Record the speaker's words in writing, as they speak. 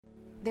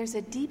There's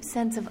a deep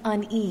sense of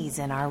unease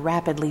in our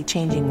rapidly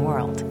changing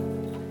world.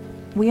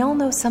 We all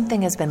know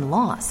something has been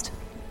lost,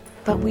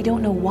 but we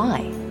don't know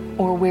why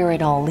or where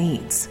it all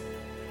leads.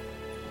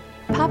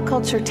 Pop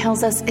culture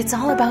tells us it's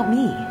all about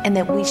me and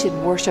that we should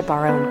worship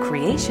our own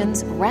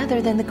creations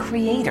rather than the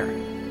Creator.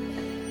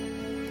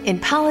 In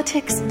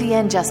politics, the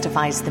end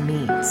justifies the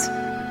means.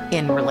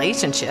 In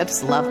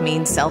relationships, love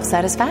means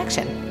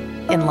self-satisfaction.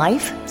 In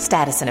life,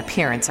 status and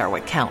appearance are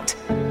what count.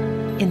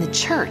 In the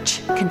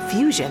church,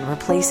 confusion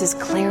replaces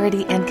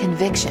clarity and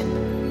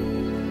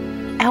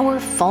conviction. Our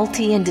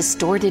faulty and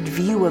distorted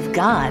view of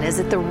God is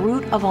at the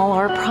root of all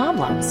our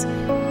problems.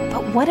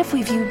 But what if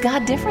we viewed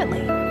God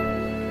differently?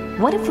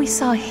 What if we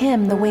saw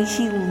Him the way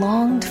He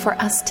longed for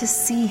us to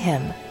see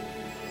Him?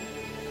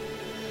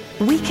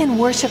 We can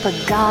worship a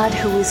God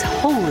who is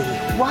holy,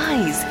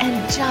 wise,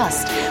 and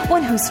just,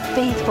 one whose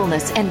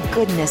faithfulness and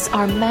goodness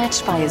are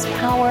matched by His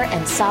power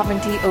and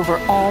sovereignty over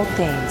all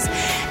things.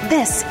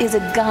 This is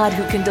a God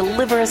who can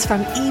deliver us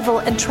from evil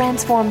and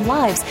transform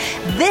lives.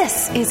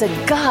 This is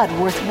a God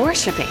worth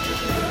worshiping.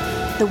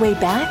 The way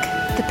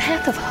back, the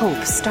path of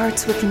hope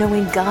starts with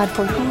knowing God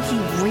for who He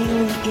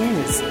really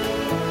is.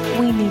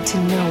 We need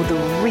to know the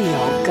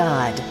real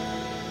God.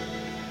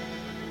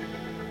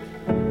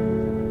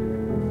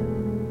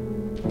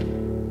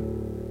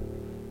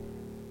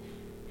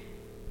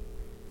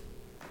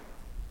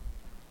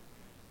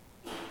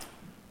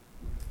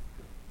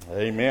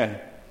 Amen.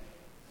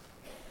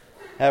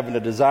 Having a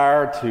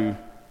desire to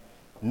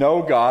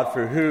know God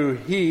for who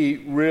He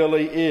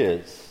really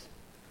is.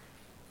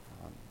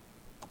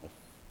 If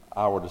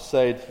I were to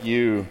say to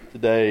you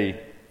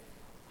today,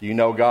 do you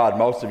know God?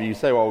 Most of you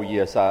say, oh,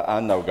 yes,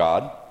 I know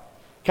God.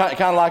 Kind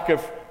of like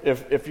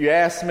if you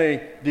ask me,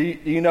 do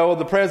you know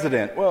the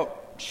president? Well,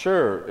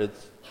 sure,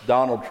 it's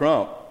Donald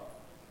Trump.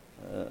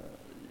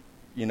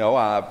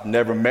 I've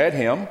never met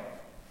him. In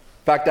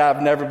fact,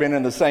 I've never been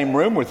in the same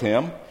room with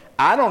him.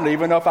 I don't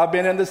even know if I've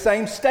been in the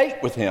same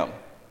state with him.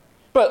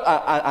 But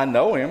I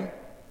know him.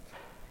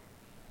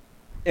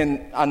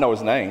 And I know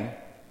his name.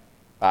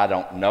 I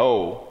don't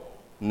know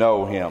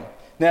him.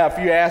 Now, if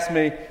you ask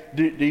me,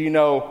 do you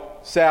know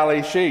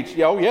Sally Sheets?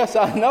 Oh, yes,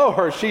 I know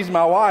her. She's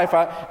my wife.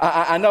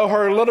 I know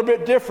her a little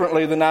bit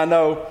differently than I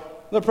know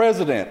the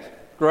president.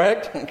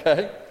 Correct?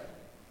 Okay.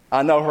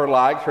 I know her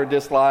likes, her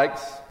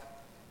dislikes.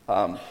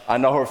 I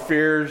know her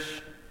fears.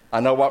 I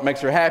know what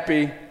makes her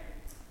happy.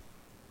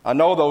 I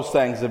know those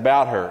things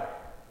about her.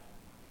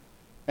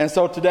 And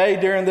so today,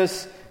 during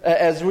this,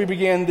 as we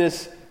begin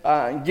this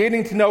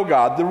getting to know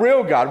God, the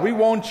real God, we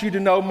want you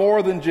to know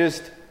more than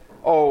just,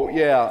 oh,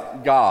 yeah,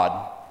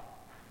 God.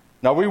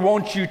 Now, we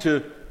want you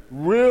to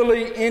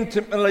really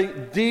intimately,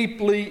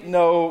 deeply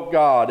know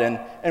God.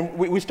 And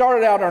we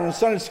started out on the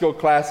Sunday school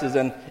classes,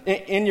 and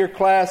in your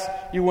class,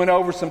 you went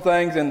over some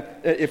things. And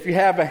if you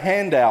have a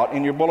handout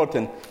in your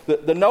bulletin,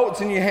 the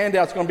notes in your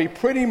handout is going to be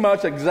pretty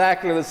much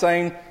exactly the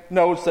same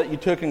notes that you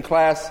took in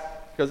class,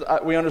 because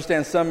we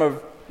understand some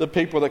of the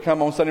people that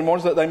come on Sunday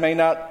mornings that they may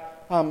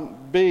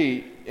not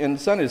be in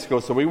Sunday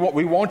school. So we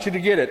want you to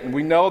get it. And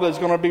we know that it's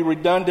going to be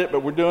redundant,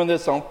 but we're doing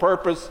this on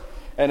purpose.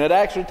 And it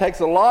actually takes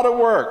a lot of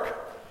work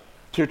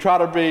to try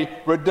to be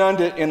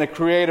redundant in a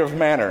creative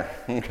manner,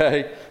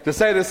 okay? To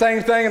say the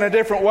same thing in a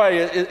different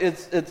way,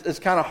 it's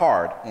kind of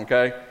hard,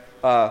 okay?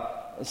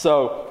 But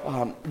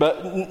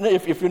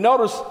if you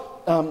notice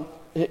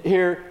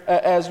here,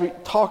 as we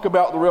talk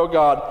about the real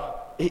God,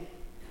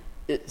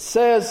 it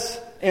says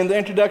in the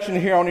introduction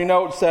here on your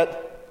notes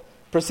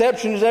that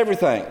perception is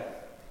everything.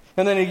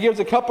 And then he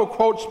gives a couple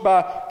quotes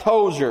by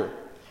Tozer.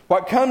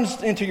 What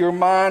comes into your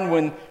mind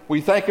when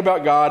we think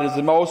about God is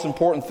the most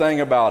important thing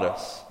about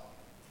us.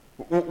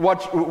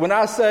 When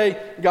I say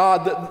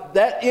God,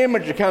 that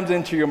image that comes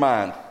into your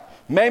mind.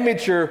 Maybe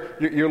it's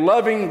your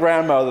loving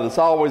grandmother that's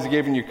always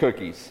giving you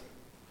cookies.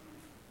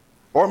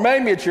 Or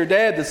maybe it's your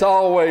dad that's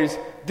always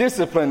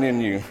disciplining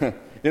you.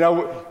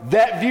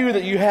 That view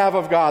that you have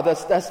of God,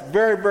 that's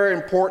very, very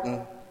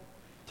important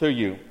to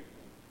you.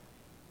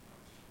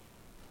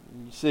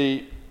 You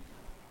see,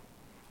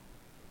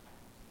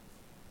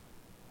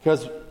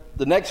 because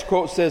the next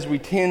quote says, we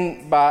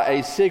tend by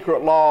a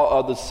secret law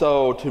of the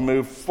soul to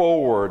move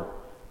forward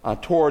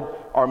toward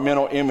our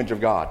mental image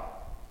of God.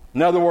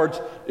 In other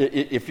words,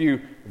 if you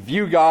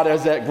view God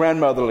as that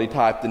grandmotherly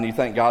type, then you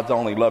think God's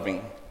only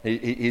loving.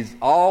 He's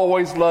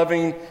always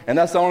loving, and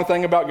that's the only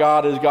thing about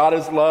God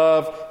is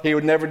love. He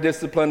would never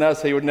discipline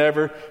us. He would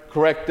never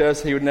correct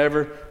us. He would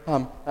never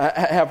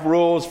have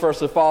rules for us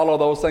to follow,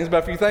 those things.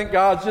 But if you think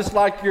God's just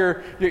like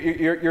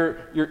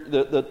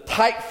the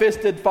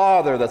tight-fisted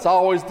father that's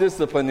always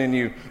disciplining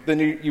you, then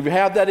you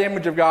have that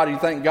image of God. You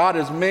think God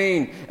is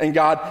mean, and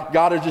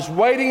God is just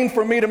waiting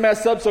for me to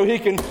mess up so He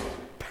can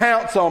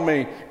pounce on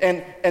me.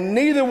 And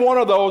neither one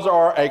of those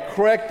are a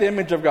correct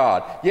image of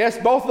God. Yes,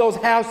 both of those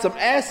have some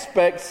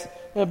aspects,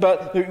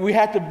 but we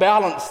have to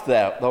balance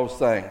those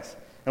things.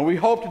 And we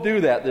hope to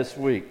do that this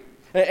week.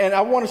 And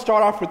I want to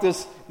start off with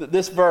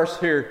this verse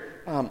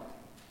here.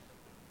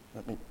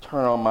 Let me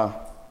turn on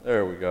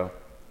there we go.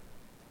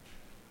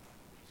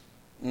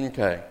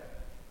 Okay.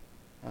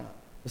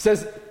 It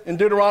says in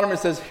Deuteronomy, it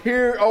says,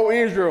 "Hear, O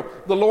Israel,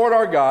 the Lord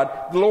our God,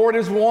 the Lord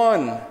is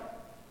one.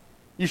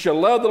 You shall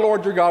love the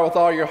Lord your God with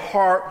all your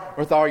heart,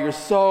 with all your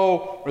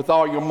soul, with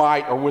all your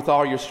might, or with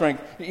all your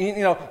strength."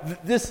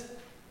 This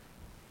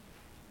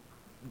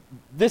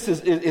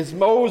is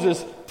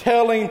Moses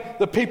telling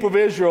the people of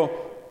Israel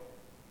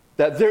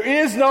that there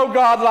is no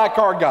God like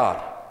our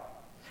God.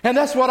 And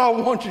that's what I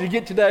want you to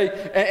get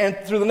today and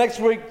through the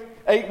next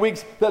 8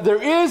 weeks, that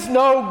there is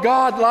no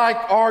God like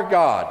our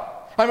God.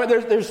 I mean,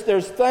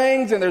 there's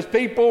things and there's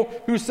people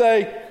who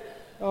say,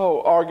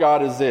 "Oh, our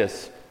God is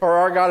this," or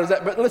 "Our God is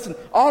that." But listen,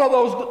 all of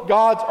those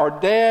gods are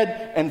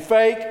dead and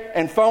fake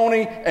and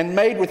phony and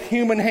made with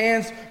human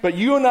hands. But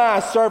you and I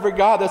serve a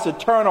God that's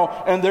eternal,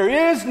 and there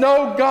is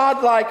no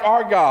God like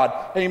our God.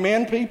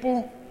 Amen,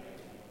 people?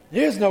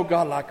 There is no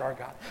God like our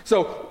God.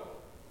 So,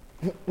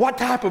 what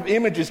type of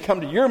images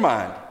come to your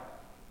mind?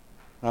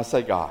 And I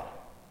say God.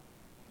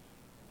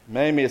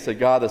 Maybe it's a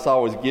God that's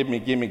always give me,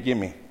 give me, give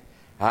me.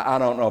 I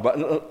don't know,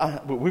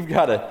 but we've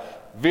got a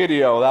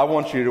video that I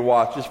want you to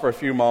watch just for a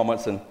few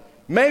moments, and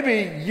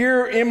maybe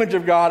your image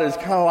of God is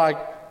kind of like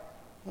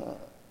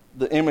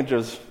the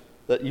images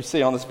that you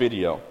see on this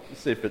video.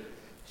 Let's see if it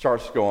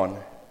starts going.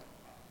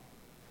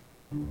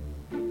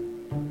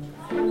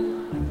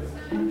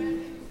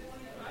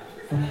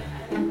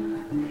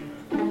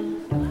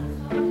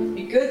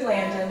 Be good,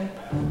 Landon.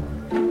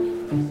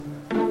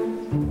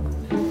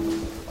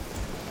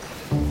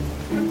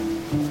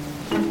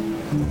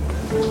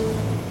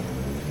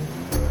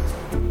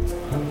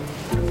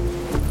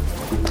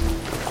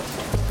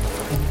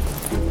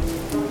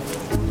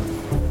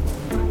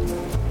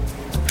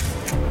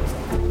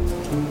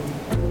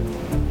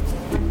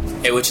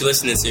 Hey, what you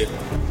listening to?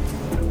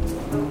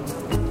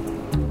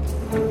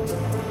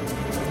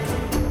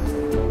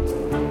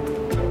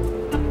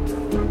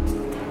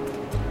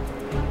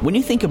 When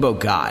you think about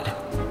God,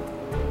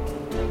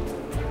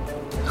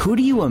 who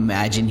do you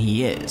imagine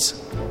He is?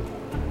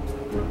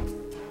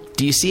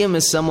 Do you see Him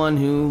as someone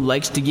who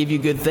likes to give you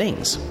good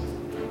things?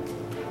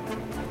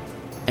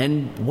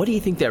 And what do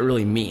you think that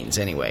really means,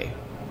 anyway?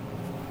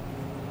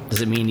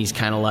 Does it mean He's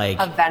kind of like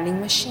A vending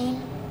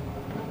machine?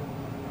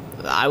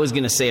 I was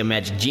going to say a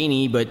magic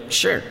genie, but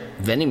sure,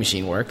 vending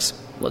machine works.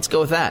 Let's go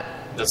with that.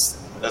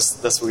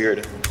 That's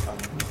weird.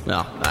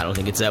 No, I don't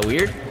think it's that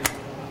weird.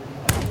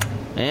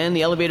 And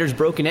the elevator's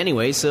broken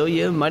anyway, so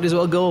you might as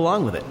well go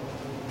along with it.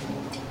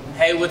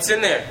 Hey, what's in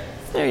there?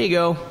 There you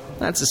go.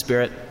 That's the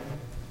spirit.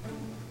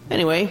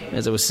 Anyway,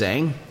 as I was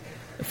saying,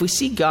 if we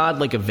see God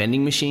like a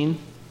vending machine,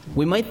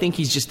 we might think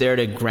He's just there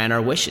to grant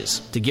our wishes,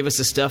 to give us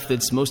the stuff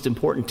that's most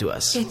important to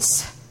us.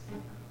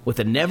 With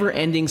a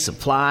never-ending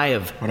supply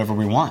of whatever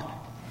we want.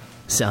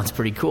 Sounds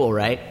pretty cool,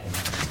 right?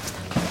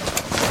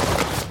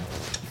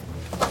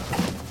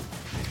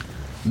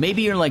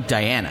 Maybe you're like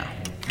Diana,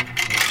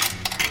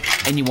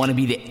 and you want to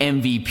be the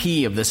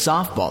MVP of the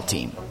softball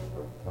team.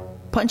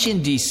 Punch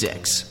in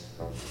D6.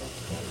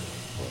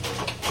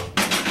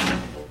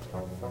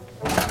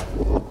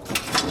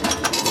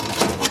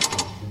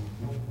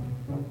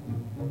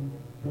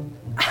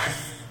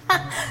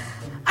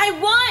 I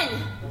won!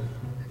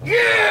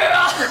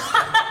 Yeah!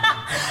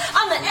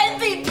 I'm the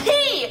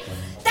MVP!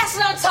 That's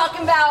what I'm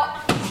talking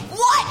about!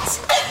 What?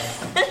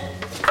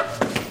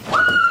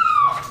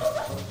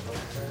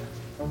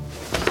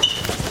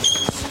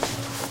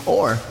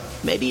 Or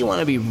maybe you want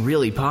to be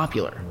really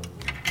popular.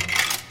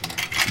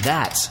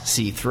 That's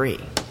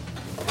C3.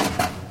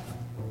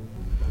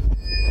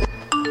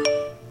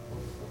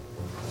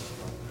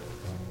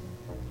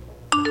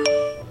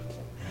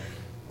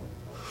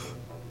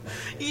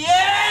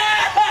 Yeah!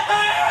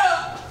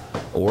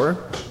 Or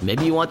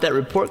maybe you want that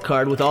report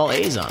card with all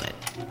A's on it.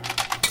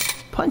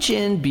 Punch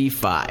in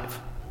B5.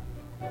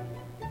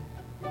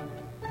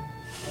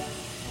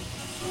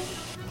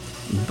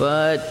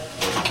 But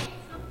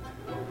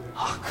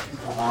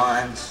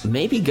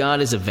maybe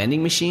God is a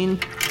vending machine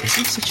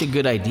isn't such a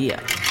good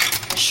idea.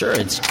 Sure,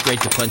 it's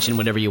great to punch in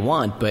whatever you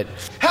want, but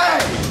hey!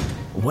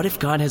 What if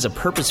God has a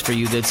purpose for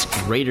you that's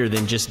greater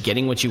than just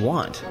getting what you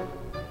want?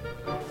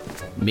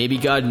 Maybe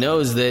God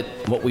knows that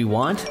what we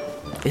want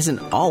isn't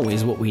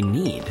always what we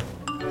need.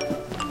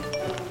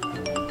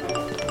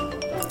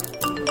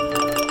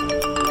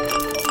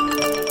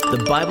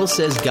 The Bible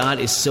says God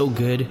is so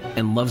good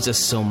and loves us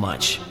so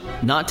much,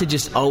 not to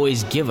just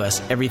always give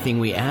us everything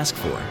we ask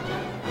for.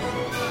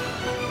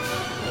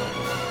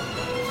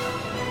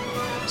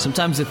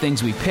 Sometimes the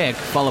things we pick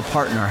fall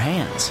apart in our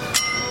hands.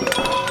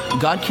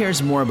 God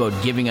cares more about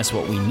giving us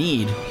what we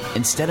need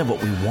instead of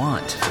what we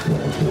want.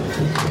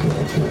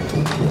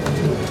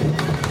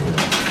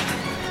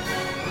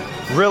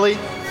 Really?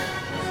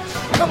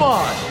 Come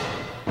on!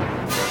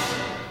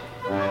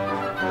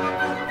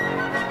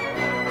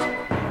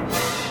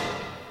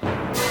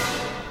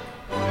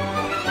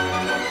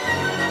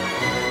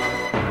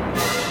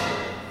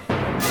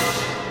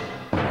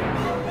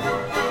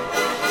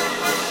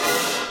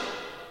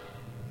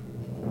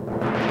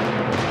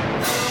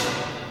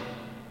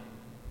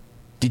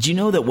 Did you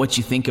know that what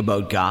you think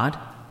about God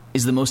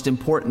is the most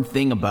important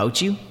thing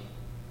about you?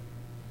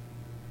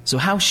 So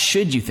how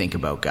should you think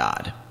about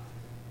God?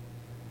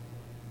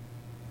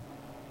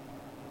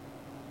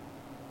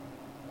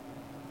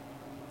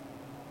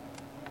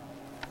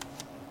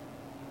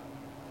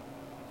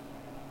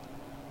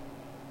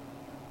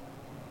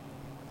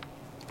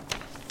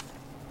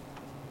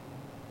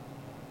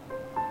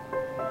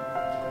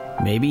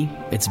 Maybe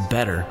it's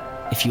better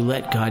if you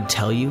let God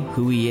tell you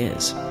who He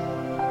is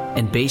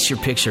and base your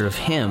picture of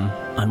Him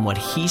on what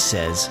He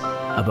says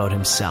about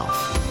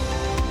Himself.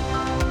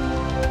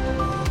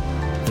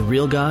 The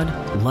real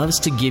God loves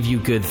to give you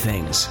good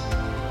things,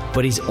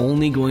 but He's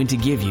only going to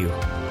give you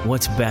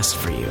what's best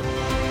for you.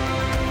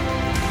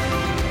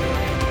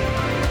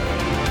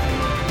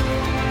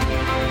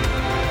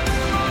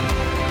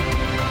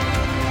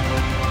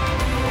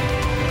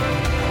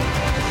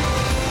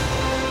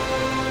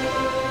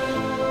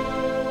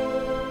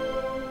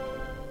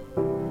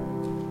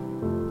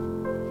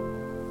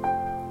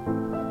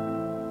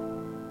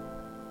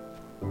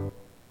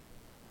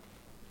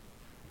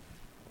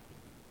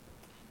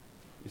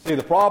 See,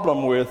 the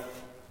problem with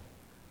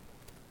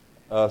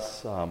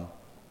us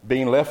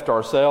being left to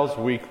ourselves,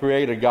 we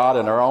create a God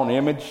in our own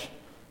image,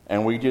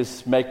 and we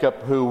just make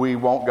up who we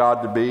want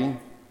God to be.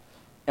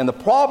 And the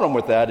problem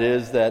with that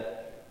is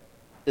that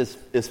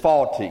it's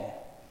faulty.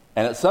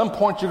 And at some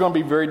point, you're going to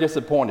be very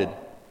disappointed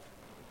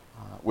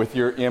with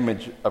your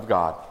image of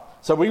God.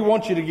 So we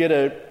want you to get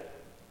a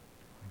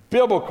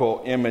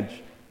biblical image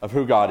of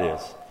who God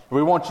is.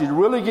 We want you to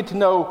really get to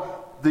know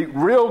the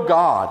real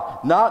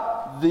God,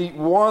 not the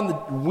one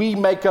that we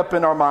make up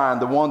in our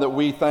mind, the one that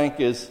we think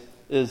is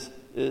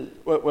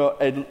well,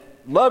 a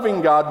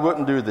loving God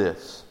wouldn't do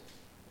this,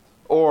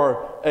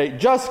 or a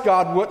just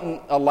God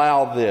wouldn't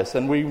allow this,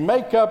 and we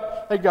make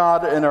up a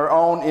God in our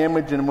own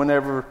image, and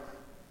whenever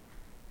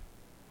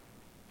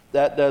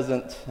that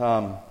doesn't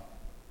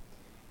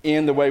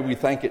end the way we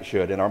think it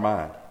should in our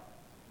mind,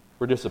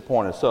 we're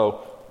disappointed.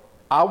 So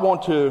I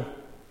want to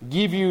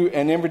give you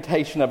an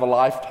invitation of a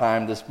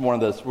lifetime this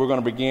morning. We're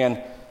going to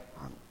begin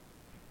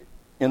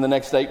in the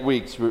next 8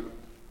 weeks.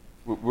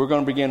 We're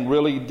going to begin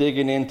really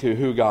digging into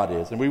who God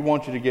is. And we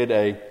want you to get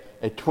a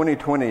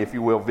 2020, if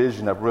you will,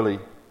 vision of really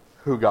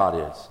who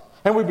God is.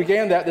 And we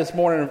began that this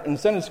morning in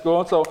Sunday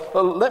school. And so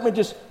let me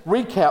just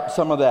recap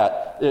some of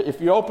that. If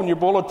you open your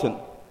bulletin,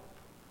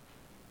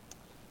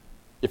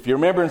 if you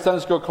remember in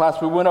Sunday school class,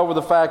 we went over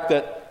the fact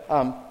that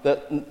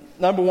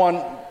number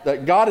one,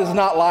 that God is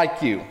not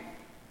like you.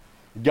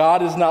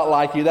 God is not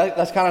like you.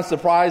 That's kind of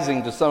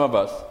surprising to some of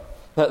us,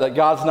 that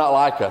God's not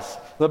like us.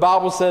 The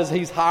Bible says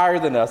He's higher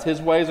than us.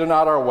 His ways are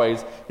not our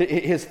ways.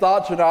 His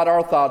thoughts are not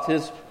our thoughts.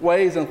 His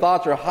ways and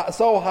thoughts are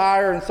so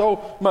higher and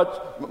so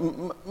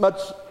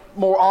much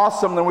more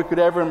awesome than we could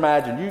ever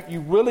imagine.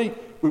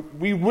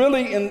 We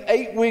really, in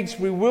 8 weeks,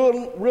 we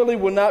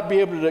will not be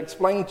able to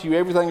explain to you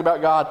everything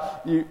about God.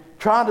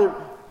 Trying to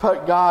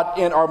put God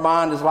in our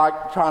mind is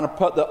like trying to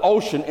put the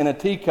ocean in a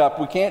teacup.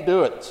 We can't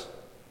do it.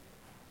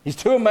 He's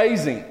too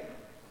amazing.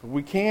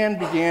 We can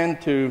begin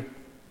to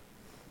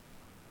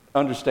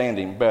understand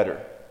Him better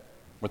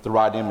with the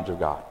right image of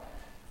God.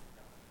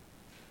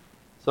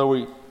 So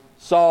we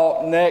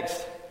saw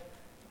next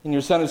in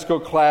your Sunday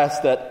school class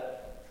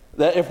that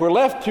if we're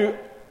left to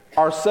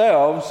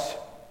ourselves,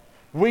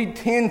 we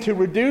tend to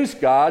reduce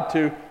God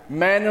to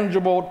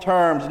manageable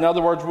terms. In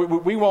other words,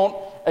 we want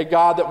a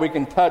God that we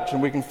can touch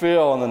and we can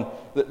feel, and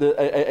then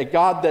a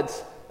God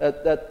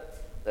that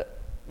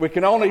we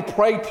can only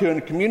pray to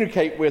and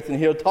communicate with, and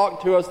He'll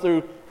talk to us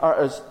through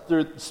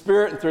the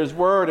Spirit and through His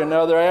Word and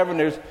other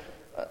avenues.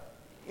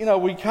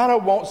 We kind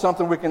of want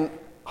something we can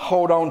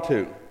hold on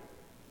to,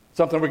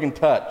 something we can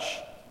touch.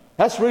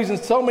 That's the reason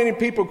so many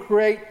people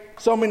create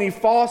so many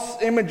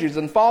false images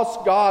and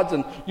false gods.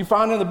 And you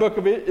find in the book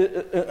of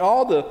it,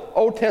 all the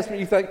Old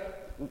Testament, you think,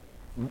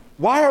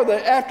 why are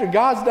they, after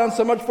God's done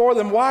so much for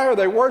them, why are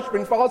they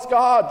worshiping false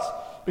gods?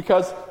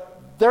 Because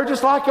they're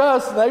just like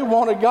us, and they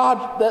want a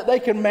God that they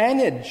can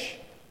manage.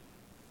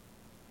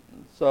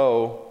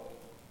 So,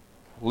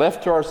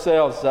 left to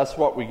ourselves, that's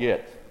what we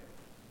get,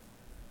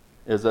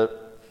 is a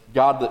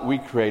God that we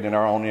create in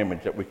our own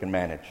image that we can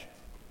manage.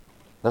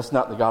 That's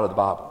not the God of the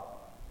Bible.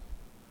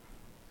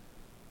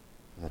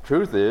 And the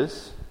truth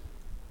is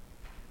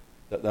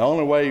that the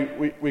only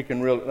way we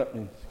can really, let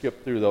me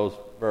skip through those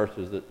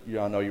verses that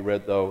I know you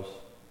read those.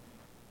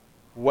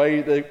 The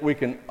way that we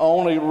can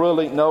only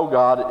really know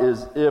God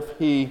is if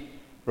He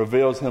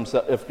reveals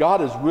Himself. If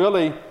God is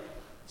really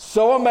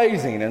so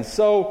amazing and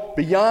so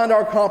beyond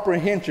our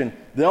comprehension,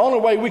 the only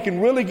way we can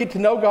really get to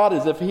know God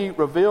is if He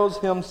reveals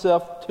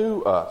Himself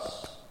to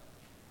us.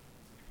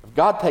 If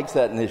God takes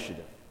that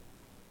initiative.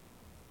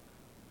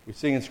 We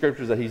see in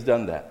Scriptures that He's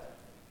done that.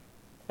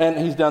 And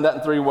He's done that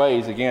in 3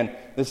 ways. Again,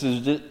 this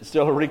is just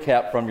still a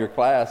recap from your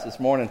class this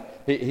morning.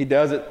 He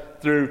does it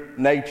through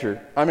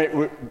nature. I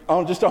mean,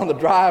 just on the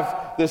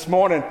drive this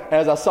morning,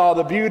 as I saw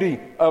the beauty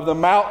of the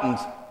mountains,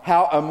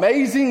 how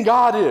amazing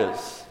God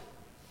is.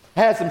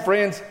 I had some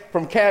friends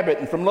from Cabot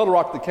and from Little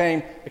Rock that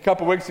came a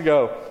couple weeks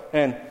ago,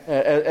 and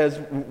as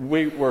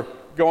we were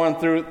going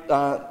through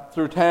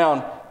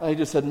town, they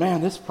just said,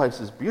 "Man, this place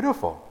is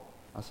beautiful."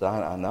 I said,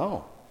 I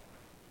know.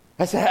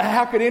 I said,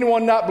 how could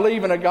anyone not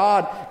believe in a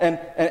God and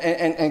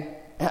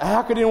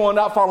how could anyone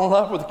not fall in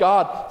love with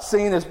God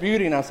seeing His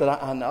beauty? And I said,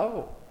 I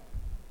know.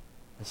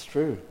 It's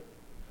true.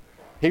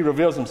 He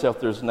reveals Himself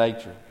through His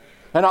nature.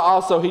 And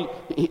also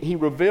He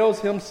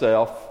reveals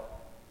Himself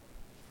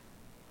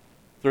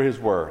through His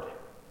Word,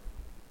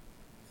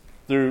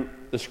 through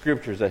the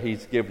Scriptures that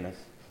He's given us.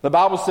 The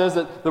Bible says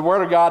that the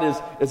Word of God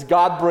is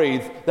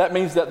God-breathed. That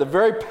means that the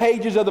very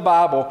pages of the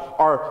Bible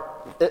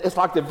it's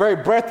like the very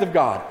breath of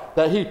God,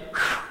 that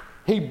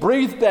He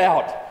breathed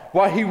out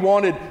what He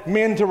wanted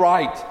men to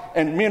write,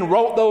 and men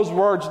wrote those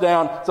words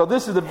down. So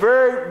this is the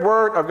very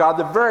Word of God,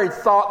 the very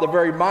thought, the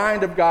very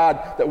mind of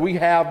God that we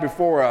have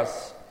before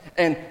us.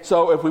 And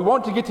so if we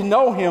want to get to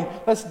know Him,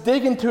 let's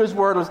dig into His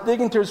Word, let's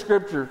dig into His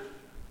Scripture.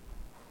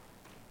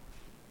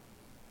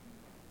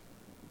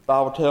 The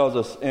Bible tells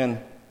us in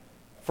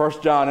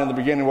 1 John, in the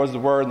beginning was the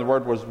Word, and the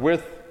Word was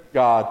with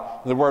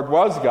God, and the Word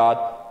was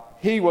God.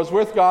 He was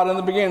with God in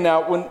the beginning.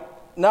 Now, when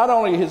not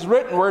only His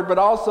written Word, but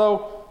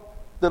also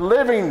the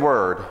living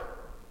Word,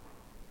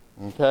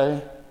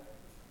 okay?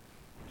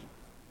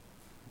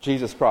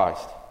 Jesus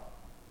Christ.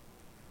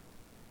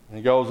 And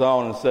he goes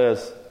on and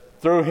says,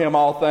 through Him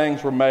all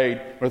things were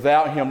made.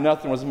 Without Him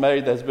nothing was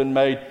made that has been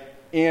made.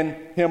 In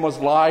Him was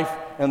life,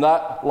 and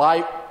that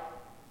life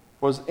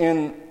was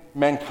in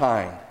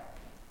mankind.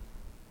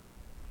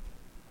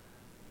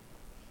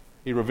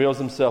 He reveals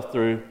Himself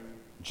through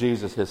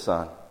Jesus, His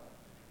Son.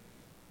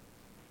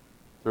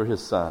 Through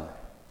His Son.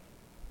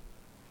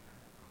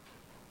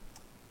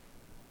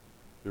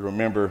 You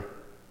remember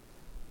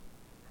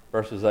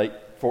verses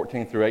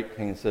 14 through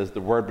 18 says,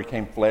 the Word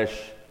became flesh,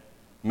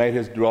 made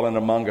His dwelling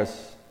among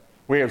us.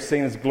 We have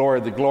seen His glory,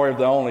 the glory of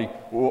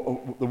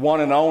the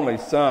one and only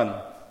Son,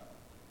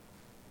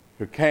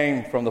 who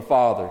came from the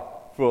Father,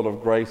 full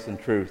of grace and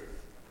truth.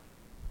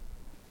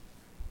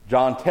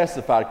 John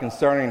testified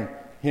concerning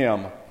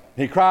Him.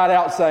 He cried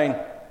out saying,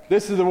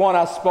 this is the one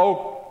I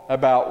spoke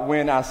about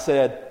when I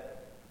said,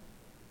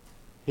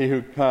 he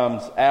who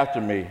comes after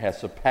me has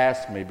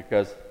surpassed me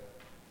because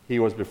He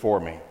was before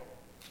me.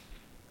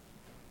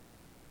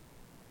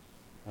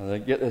 And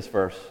then get this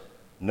verse.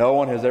 No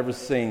one has ever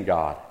seen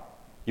God.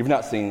 You've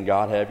not seen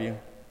God, have you?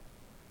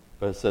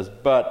 But it says,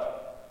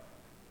 but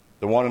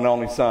the one and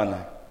only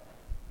Son,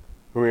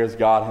 who is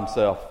God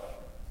Himself,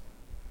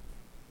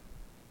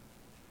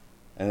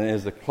 and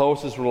is the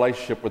closest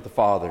relationship with the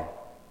Father,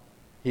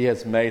 He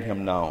has made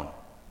Him known.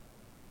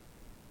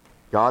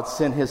 God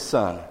sent His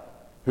Son,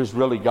 who's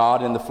really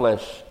God in the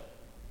flesh.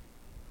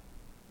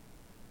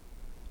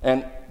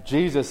 And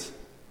Jesus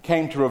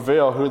came to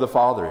reveal who the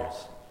Father is.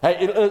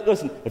 Hey,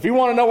 listen, if you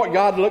want to know what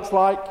God looks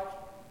like,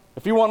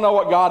 if you want to know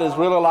what God is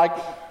really like,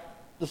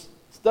 just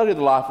study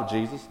the life of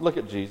Jesus. Look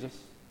at Jesus.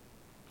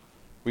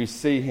 We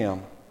see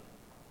Him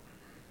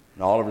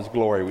in all of His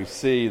glory. We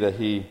see that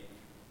He's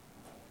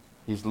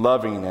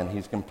loving and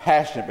He's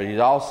compassionate, but He's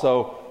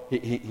also,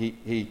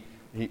 He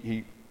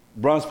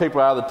runs people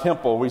out of the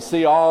temple. We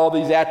see all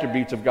these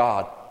attributes of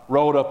God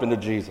rolled up into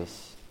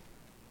Jesus.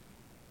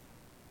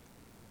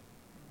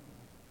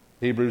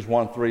 Hebrews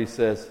 1:3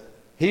 says,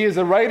 He is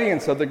the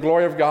radiance of the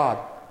glory of God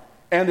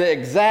and the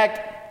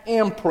exact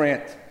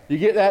imprint. You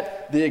get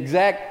that? The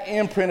exact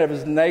imprint of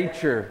His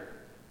nature.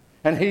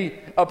 And He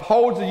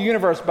upholds the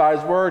universe by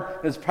His word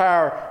and His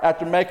power.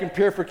 After making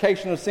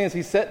purification of sins,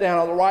 He sat down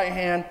on the right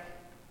hand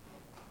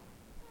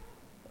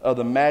of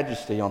the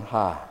Majesty on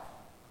high.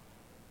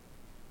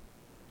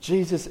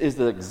 Jesus is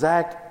the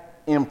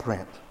exact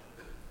imprint.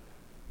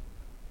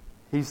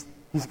 He's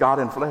God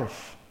in flesh.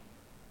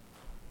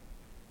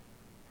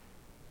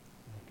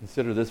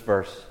 Consider this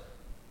verse.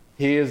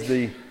 He is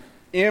the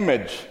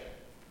image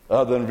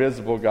of the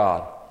invisible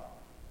God.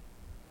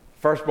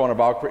 Firstborn of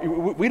all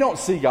creation. We don't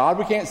see God.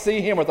 We can't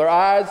see Him with our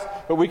eyes,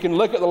 but we can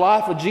look at the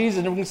life of Jesus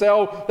and we can say,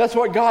 oh, that's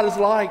what God is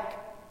like.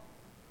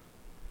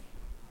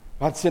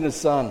 God sent His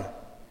Son,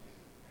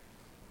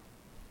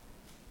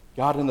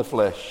 God in the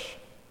flesh,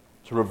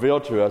 to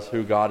reveal to us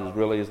who God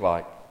really is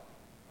like.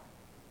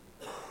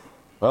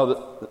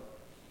 Well,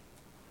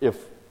 if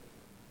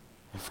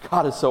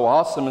God is so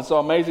awesome and so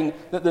amazing,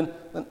 then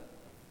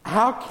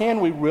how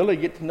can we really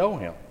get to know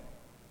Him?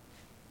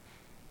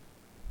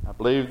 I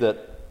believe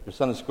that your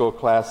Sunday school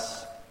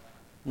class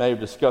may have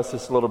discussed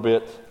this a little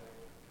bit.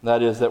 And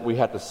that is that we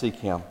have to seek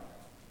Him.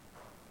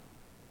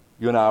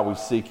 You and I, we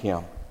seek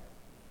Him.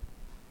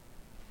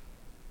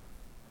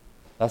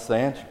 That's the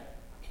answer.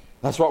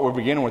 That's what we're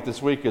beginning with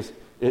this week is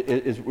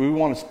we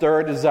want to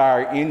stir a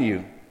desire in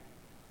you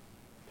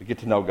to get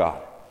to know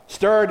God.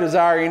 Stir a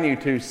desire in you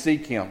to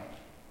seek Him.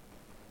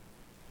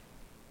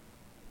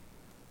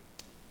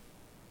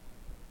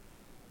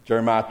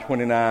 Jeremiah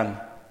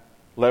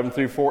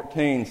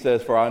 29:11-14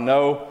 says, For I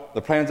know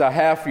the plans I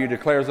have for you,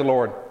 declares the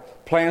Lord.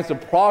 Plans to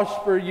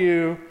prosper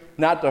you,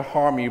 not to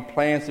harm you.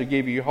 Plans to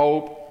give you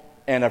hope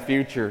and a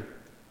future.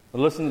 But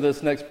listen to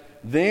this next.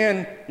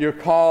 Then you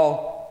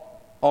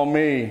call on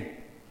me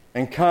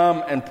and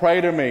come and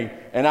pray to me,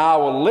 and I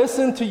will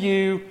listen to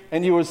you,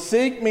 and you will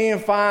seek me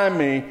and find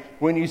me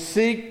when you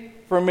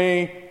seek for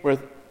me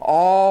with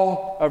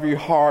all of your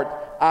heart,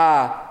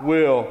 I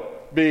will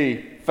be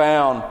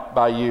found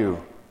by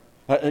you.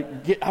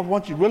 I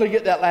want you to really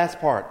get that last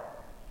part.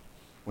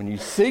 When you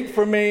seek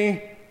for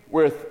me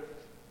with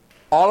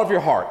all of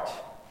your heart,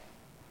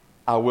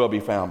 I will be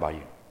found by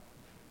you.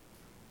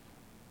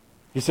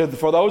 He said,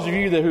 for those of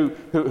you that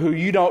who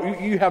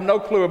you have no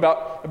clue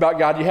about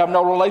God, you have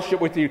no relationship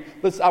with you.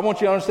 Listen, I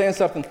want you to understand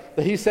something.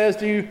 That he says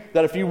to you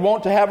that if you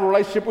want to have a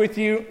relationship with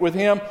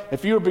him,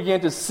 if you begin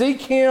to seek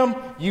him,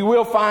 you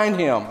will find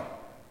him.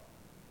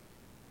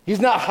 He's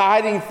not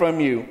hiding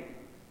from you.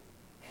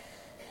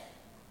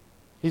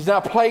 He's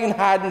not playing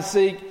hide and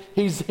seek.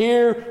 He's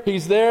here.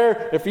 He's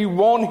there. If you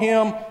want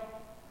him,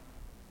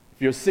 if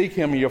you'll seek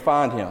him, you'll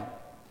find him.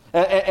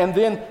 And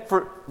then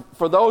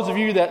for those of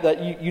you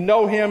that you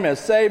know him as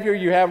Savior,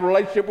 you have a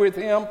relationship with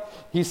him,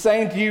 he's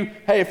saying to you,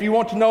 hey, if you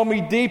want to know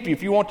me deeply,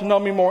 if you want to know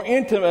me more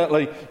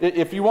intimately,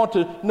 if you want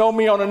to know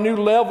me on a new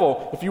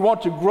level, if you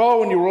want to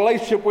grow in your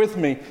relationship with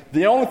me,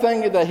 the only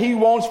thing that he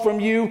wants from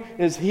you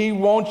is he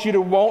wants you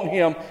to want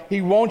him.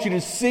 He wants you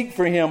to seek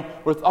for him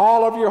with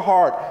all of your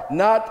heart,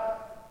 not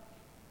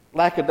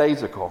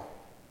lackadaisical.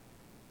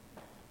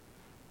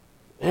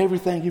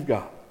 Everything you've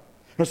got.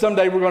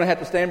 Someday we're going to have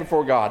to stand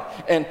before God.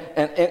 And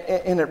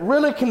it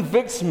really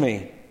convicts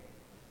me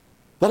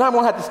that I'm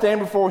going to have to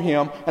stand before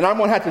him and I'm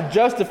going to have to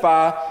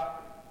justify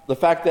the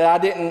fact that I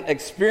didn't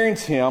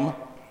experience him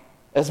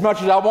as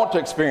much as I want to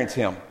experience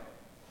him.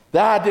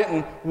 That I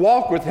didn't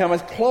walk with him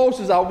as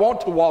close as I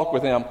want to walk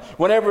with him.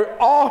 Whenever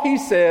all he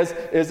says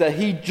is that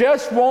he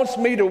just wants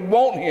me to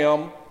want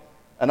him,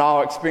 and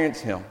I'll experience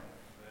him.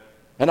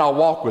 And I'll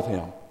walk with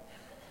him.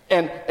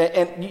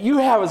 And you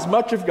have as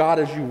much of God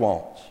as you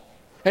want.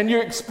 And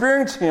you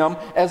experience him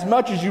as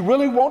much as you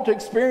really want to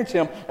experience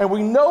him. And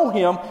we know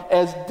him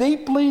as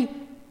deeply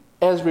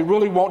as we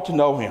really want to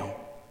know him.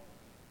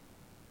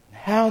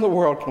 How in the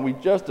world can we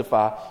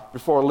justify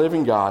before a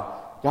living God,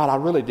 God, I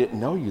really didn't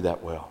know you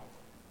that well?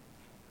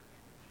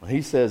 When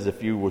he says,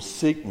 if you will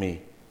seek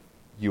me,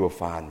 you will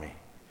find me.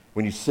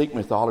 When you seek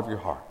me with all of your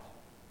heart.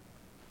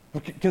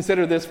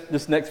 Consider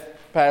this next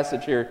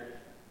passage here.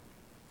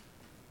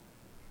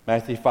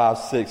 Matthew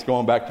 5:6,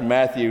 going back to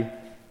Matthew.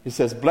 He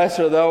says,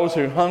 blessed are those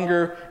who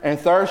hunger and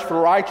thirst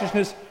for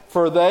righteousness,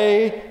 for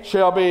they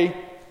shall be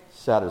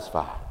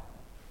satisfied.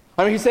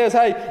 I mean, he says,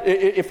 hey,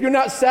 if you're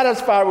not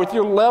satisfied with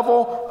your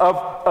level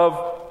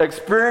of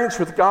experience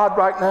with God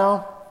right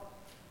now,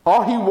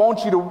 all he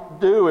wants you to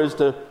do is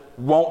to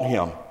want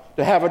him,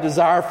 to have a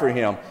desire for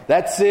him.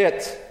 That's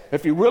it.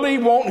 If you really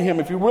want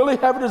him, if you really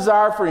have a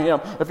desire for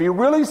him, if you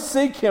really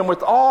seek him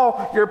with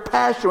all your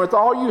passion, with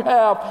all you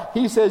have,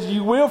 he says,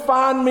 you will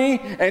find me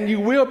and you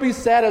will be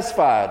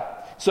satisfied.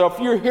 So if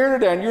you're here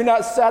today and you're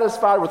not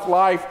satisfied with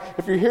life,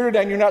 if you're here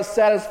today and you're not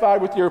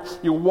satisfied with your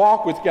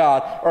walk with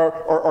God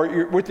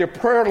or with your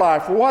prayer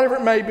life, or whatever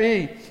it may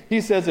be, he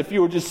says, if you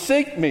will just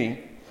seek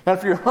me, and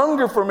if you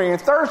hunger for me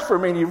and thirst for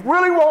me and you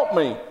really want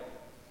me,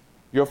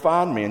 you'll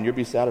find me and you'll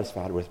be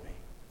satisfied with me.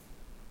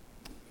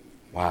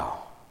 Wow.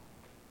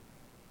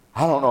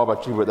 I don't know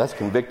about you, but that's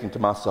convicting to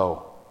my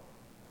soul.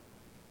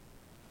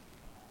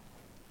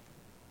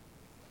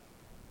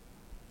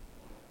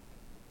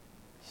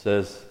 It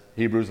says,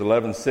 Hebrews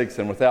 11:6,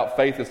 and without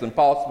faith it's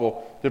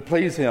impossible to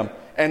please him.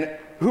 And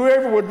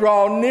whoever would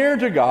draw near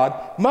to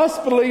God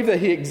must believe that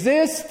he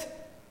exists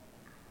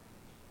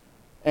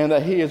and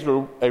that he is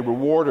a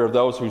rewarder of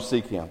those who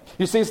seek him.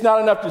 You see, it's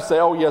not enough to say,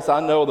 oh, yes, I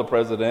know the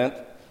president.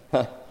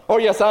 Oh,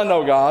 yes, I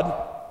know God.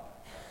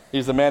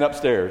 He's the man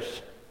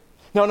upstairs.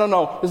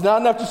 No. It's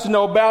not enough just to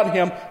know about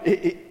him.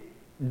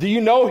 Do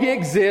you know he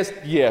exists?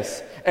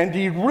 Yes. And do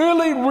you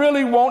really,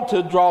 really want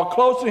to draw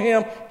close to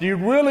him? Do you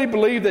really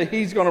believe that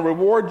he's going to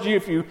reward you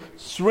if you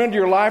surrender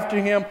your life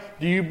to him?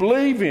 Do you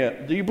believe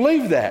it? Do you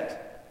believe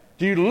that?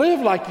 Do you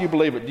live like you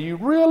believe it? Do you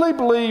really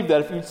believe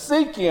that if you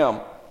seek him,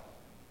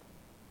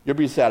 you'll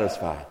be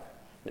satisfied?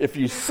 If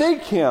you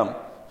seek him,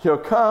 he'll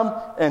come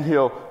and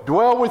he'll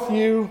dwell with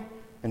you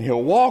and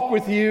he'll walk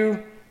with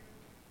you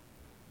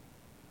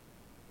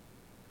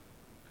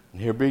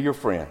and he'll be your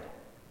friend.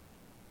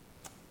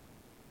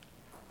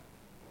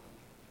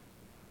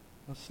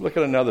 Let's look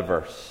at another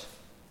verse.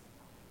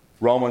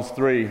 Romans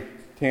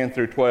 3:10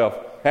 through 12.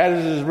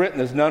 As it is written,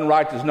 there's none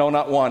righteous, no,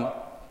 not one.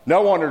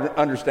 No one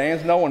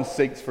understands, no one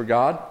seeks for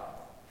God.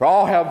 For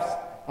all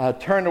have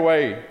turned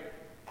away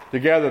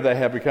together, they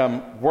have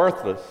become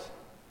worthless.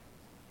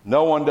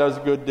 No one does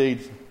good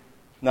deeds,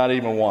 not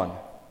even one.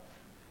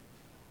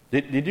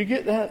 Did you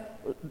get that?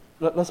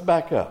 Let's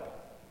back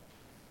up.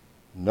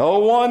 No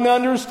one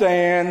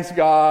understands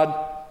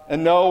God.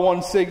 And no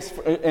one seeks,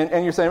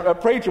 and you're saying,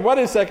 preacher, wait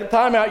a second,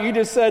 time out. You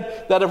just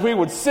said that if we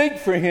would seek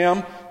for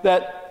him,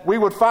 that we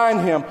would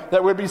find him,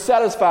 that we'd be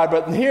satisfied.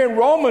 But here in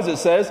Romans it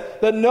says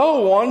that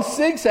no one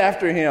seeks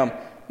after him.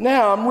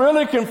 Now I'm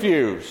really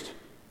confused.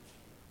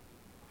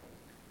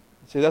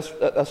 See,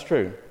 that's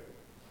true.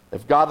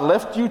 If God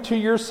left you to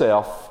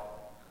yourself,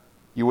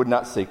 you would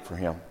not seek for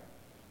him.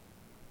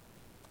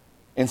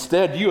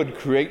 Instead, you would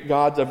create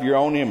gods of your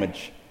own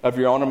image of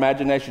your own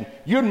imagination.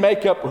 You'd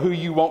make up who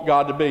you want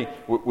God to be.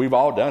 We've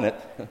all done it.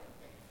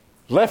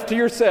 Left to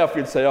yourself,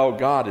 you'd say, oh,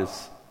 God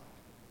is,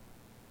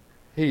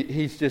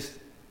 he's just,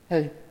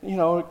 hey,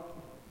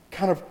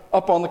 kind of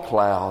up on the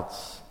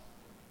clouds.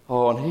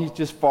 Oh, and he's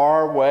just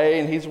far away,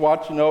 and he's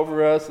watching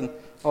over us, and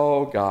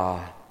oh,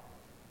 God.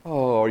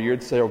 Oh, or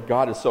you'd say, oh,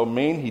 God is so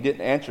mean, he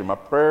didn't answer my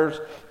prayers.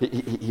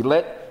 He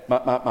let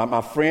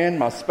my friend,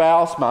 my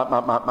spouse,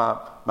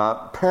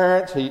 my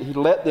parents, he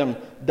let them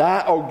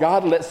die. Oh,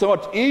 God let so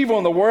much evil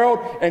in the world,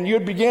 and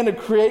you'd begin to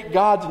create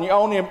gods, and you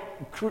only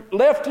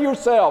left to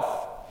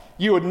yourself.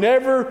 You would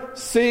never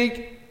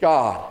seek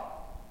God.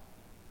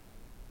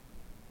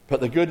 But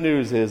the good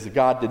news is that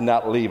God did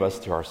not leave us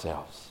to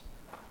ourselves.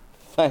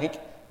 Thank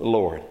the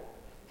Lord.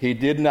 He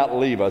did not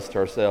leave us to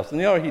ourselves.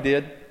 And you know what he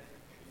did?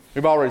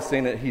 We've already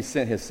seen it. He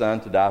sent his son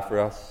to die for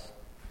us,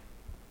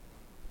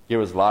 give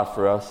his life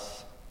for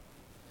us,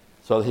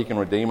 so that he can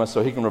redeem us,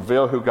 so he can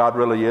reveal who God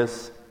really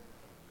is.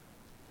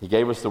 He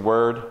gave us the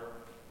word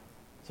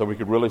so we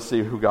could really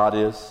see who God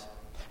is.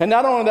 And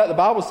not only that, the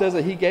Bible says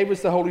that he gave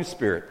us the Holy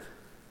Spirit.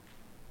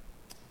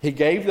 He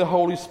gave the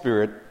Holy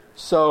Spirit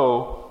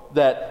so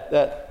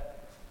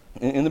that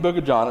in the book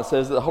of John, it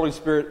says that the Holy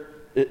Spirit,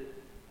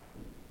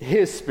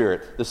 his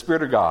Spirit, the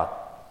Spirit of God,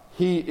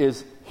 he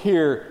is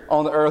here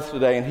on the earth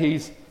today, and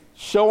he's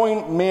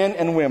showing men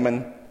and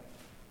women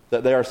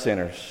that they are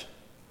sinners.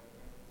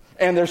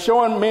 And they're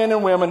showing men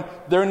and women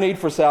their need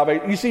for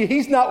salvation. You see,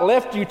 he's not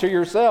left you to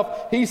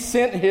yourself. He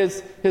sent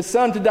his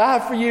son to die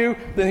for you.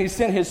 Then he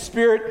sent his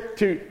Spirit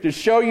to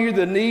show you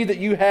the need that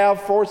you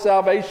have for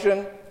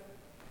salvation.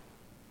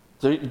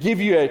 To give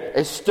you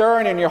a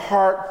stirring in your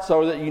heart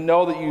so that you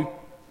know that you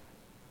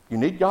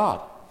need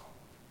God.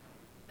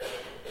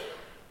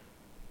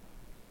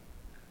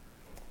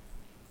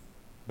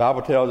 The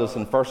Bible tells us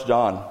in 1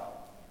 John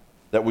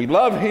that we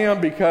love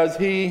him because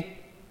he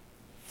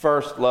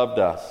first loved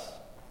us.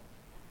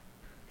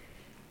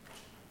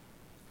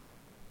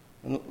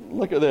 And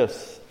look at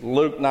this.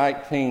 Luke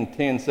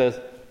 19:10 says,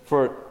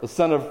 for the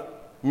Son of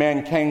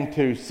Man came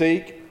to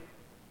seek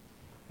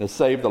and to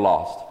save the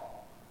lost.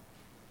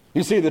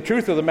 You see, the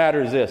truth of the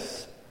matter is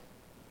this,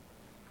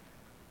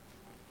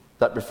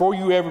 that before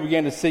you ever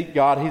began to seek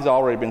God, he's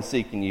already been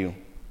seeking you.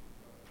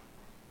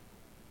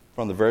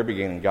 From the very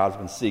beginning, God's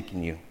been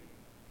seeking you.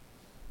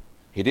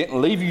 He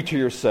didn't leave you to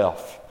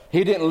yourself.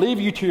 He didn't leave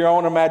you to your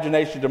own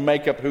imagination to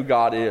make up who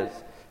God is.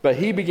 But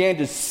he began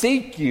to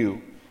seek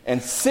you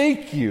and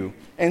seek you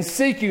and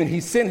seek you. And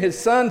he sent his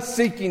son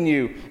seeking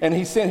you. And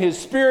he sent his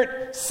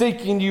Spirit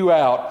seeking you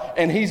out.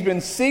 And he's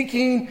been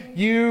seeking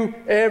you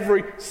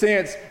ever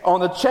since. On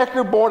the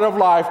checkerboard of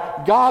life,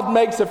 God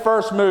makes a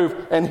first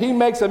move. And he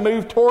makes a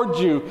move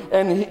towards you.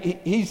 And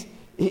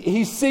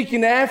he's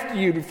seeking after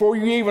you before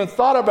you even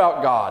thought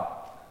about God.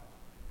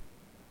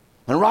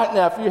 And right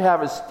now, if you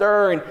have a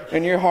stirring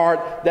in your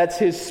heart, that's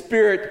his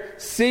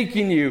Spirit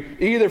seeking you,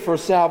 either for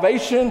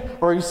salvation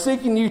or he's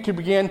seeking you to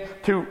begin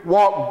to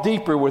walk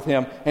deeper with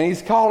him. And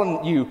he's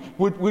calling you,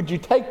 would you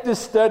take this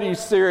study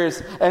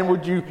serious, and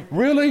would you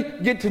really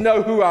get to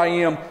know who I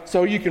am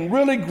so you can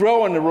really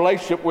grow in the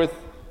relationship with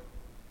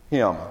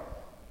him?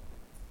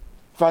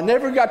 If I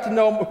never got to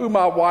know who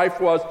my wife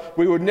was,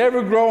 we would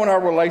never grow in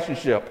our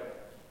relationship.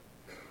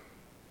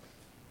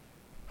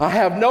 I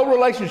have no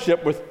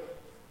relationship with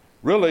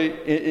really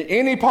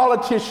any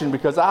politician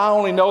because I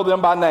only know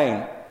them by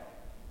name.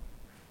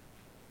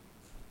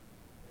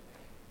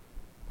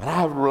 But I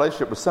have a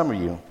relationship with some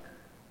of you.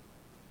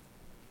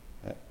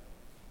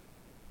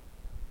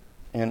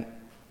 And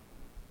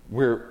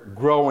we're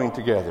growing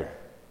together.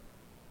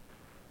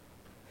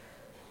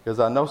 Because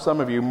I know some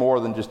of you more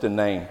than just a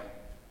name.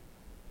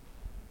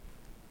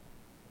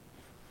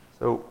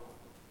 So,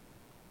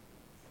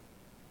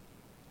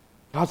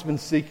 God's been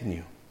seeking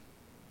you.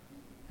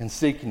 And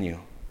seeking you.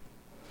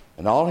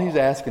 And all he's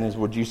asking is,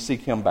 would you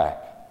seek him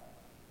back?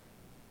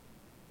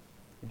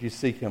 Would you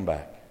seek him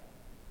back?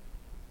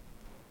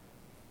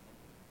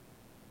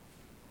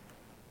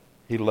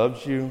 He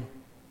loves you.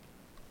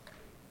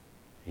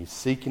 He's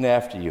seeking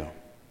after you.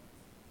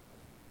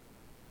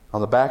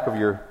 On the back of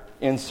your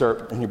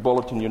insert in your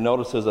bulletin, you'll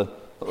notice there's a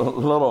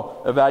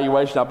little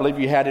evaluation. I believe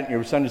you had it in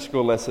your Sunday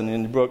school lesson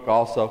in your book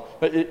also.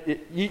 But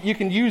you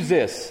can use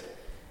this.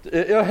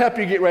 It'll help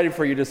you get ready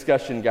for your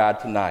discussion guide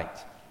tonight.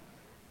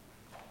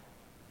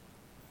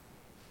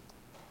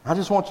 I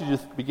just want you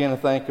to begin to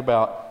think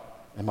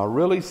about, am I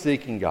really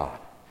seeking God?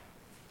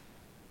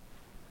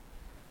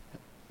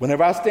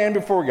 Whenever I stand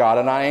before God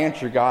and I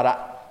answer God,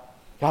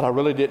 I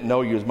really didn't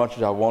know you as much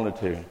as I wanted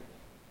to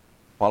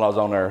while I was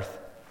on earth.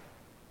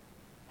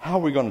 How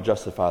are we going to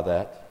justify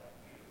that?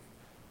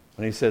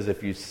 When he says,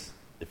 if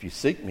you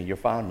seek me, you'll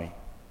find me.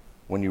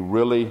 When you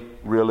really,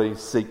 really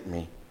seek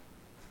me.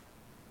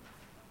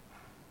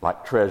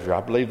 like treasure.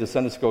 I believe the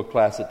Sunday school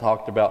class that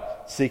talked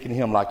about seeking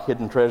him like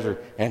hidden treasure.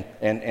 And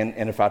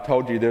if I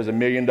told you there's $1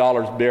 million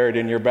buried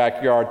in your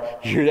backyard,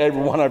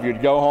 every one of you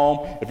would go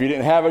home. If you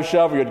didn't have a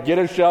shovel, you'd get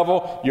a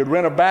shovel. You'd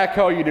rent a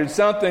backhoe. You'd do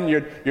something.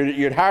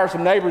 You'd hire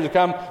some neighbors to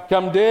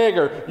come dig,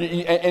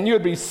 and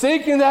you'd be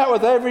seeking that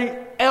with every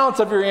ounce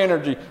of your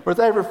energy, with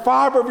every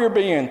fiber of your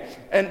being.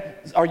 And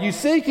are you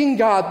seeking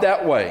God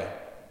that way?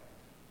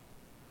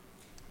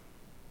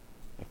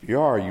 If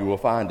you are, you will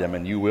find him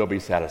and you will be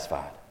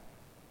satisfied.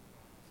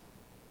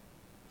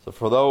 So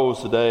for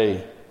those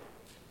today,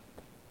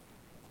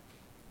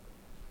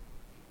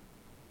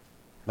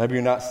 maybe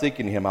you're not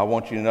seeking him, I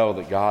want you to know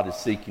that God is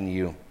seeking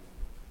you.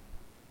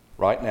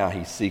 Right now,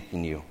 he's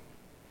seeking you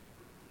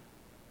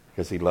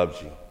because he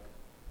loves you.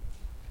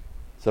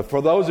 So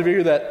for those of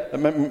you that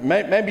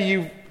maybe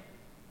you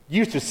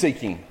used to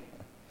seeking,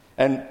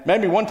 and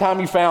maybe one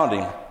time you found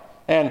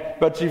him,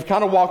 but you've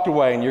kind of walked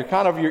away, and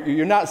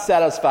you're not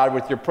satisfied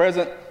with your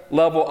present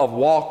level of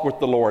walk with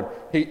the Lord.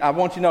 I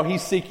want you to know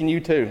he's seeking you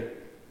too.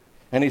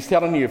 And he's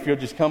telling you, if you'll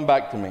just come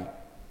back to me,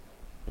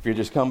 if you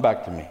just come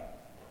back to me,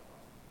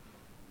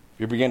 if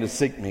you begin to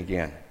seek me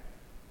again,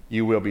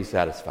 you will be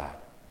satisfied.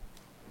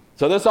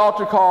 So this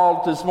altar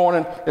call this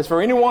morning is for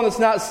anyone that's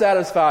not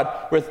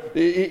satisfied with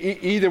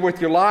either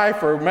with your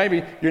life, or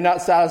maybe you're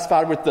not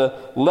satisfied with the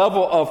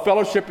level of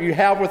fellowship you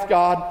have with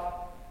God,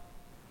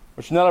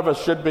 which none of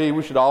us should be.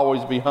 We should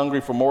always be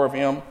hungry for more of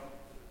him.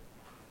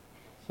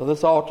 So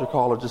this altar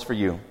call is just for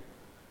you.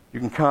 You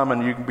can come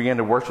and you can begin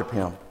to worship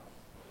him.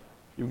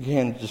 You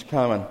can just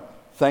come and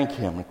thank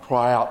him and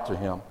cry out to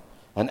him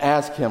and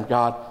ask him,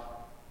 God,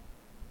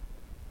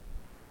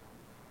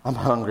 I'm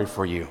hungry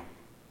for you.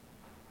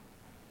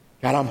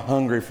 God, I'm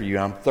hungry for you.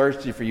 I'm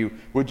thirsty for you.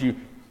 Would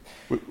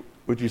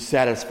you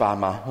satisfy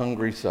my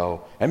hungry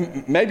soul?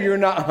 And maybe you're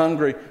not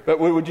hungry, but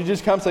would you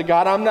just come and say,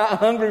 God, I'm not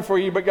hungry for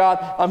you, but God,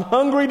 I'm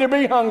hungry to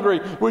be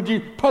hungry. Would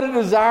you put a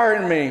desire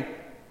in me?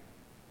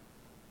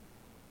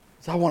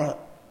 So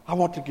I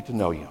want to get to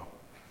know you.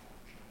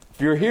 If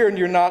you're here and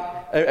you're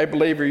not a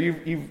believer,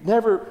 you've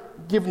never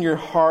given your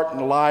heart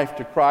and life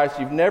to Christ,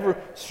 you've never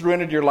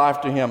surrendered your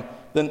life to him,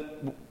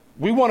 then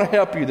we want to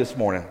help you this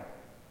morning.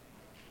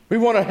 We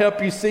want to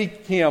help you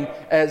seek him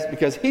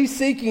because he's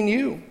seeking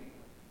you.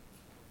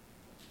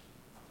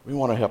 We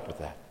want to help with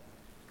that.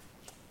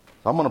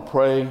 So I'm going to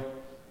pray,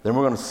 then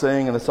we're going to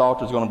sing, and this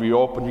altar is going to be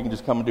open. You can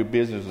just come and do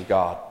business with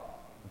God.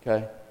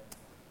 Okay?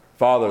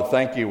 Father,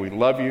 thank you. We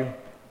love you.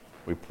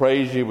 We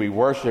praise you. We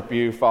worship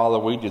you. Father,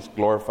 we just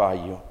glorify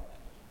you.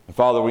 And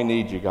Father, we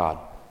need you, God.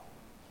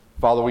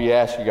 Father, we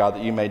ask you, God,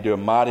 that you may do a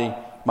mighty,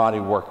 mighty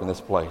work in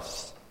this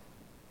place.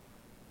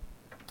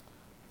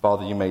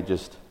 Father, you may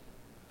just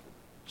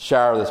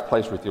shower this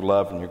place with your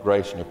love and your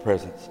grace and your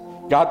presence.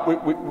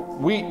 God,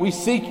 we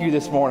seek you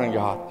this morning,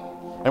 God.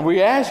 And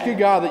we ask you,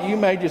 God, that you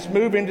may just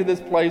move into this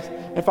place.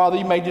 And Father,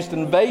 you may just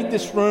invade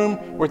this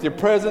room with your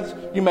presence.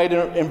 You may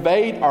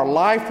invade our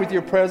life with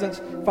your presence.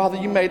 Father,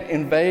 you may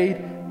invade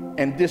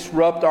and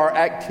disrupt our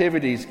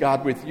activities,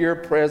 God, with your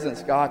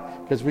presence, God,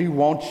 because we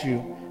want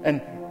you.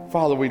 And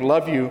Father, we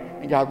love you.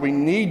 And God, we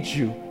need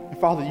you. And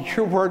Father,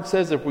 your word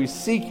says if we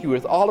seek you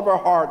with all of our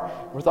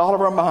heart, with all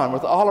of our mind,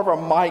 with all of our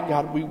might,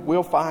 God, we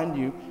will find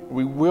you.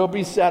 We will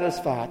be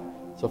satisfied.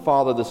 So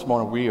Father, this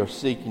morning we are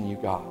seeking you,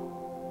 God.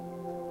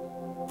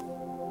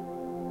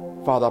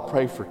 Father, I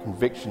pray for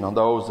conviction on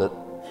those that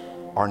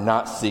are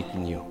not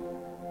seeking you.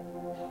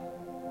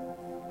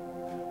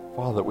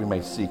 Father, that we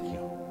may seek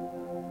you.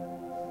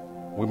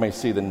 We may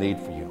see the need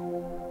for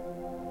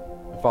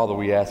you. And Father,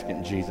 we ask it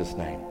in Jesus'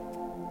 name.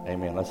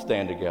 Amen. Let's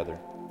stand together.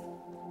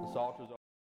 This altar's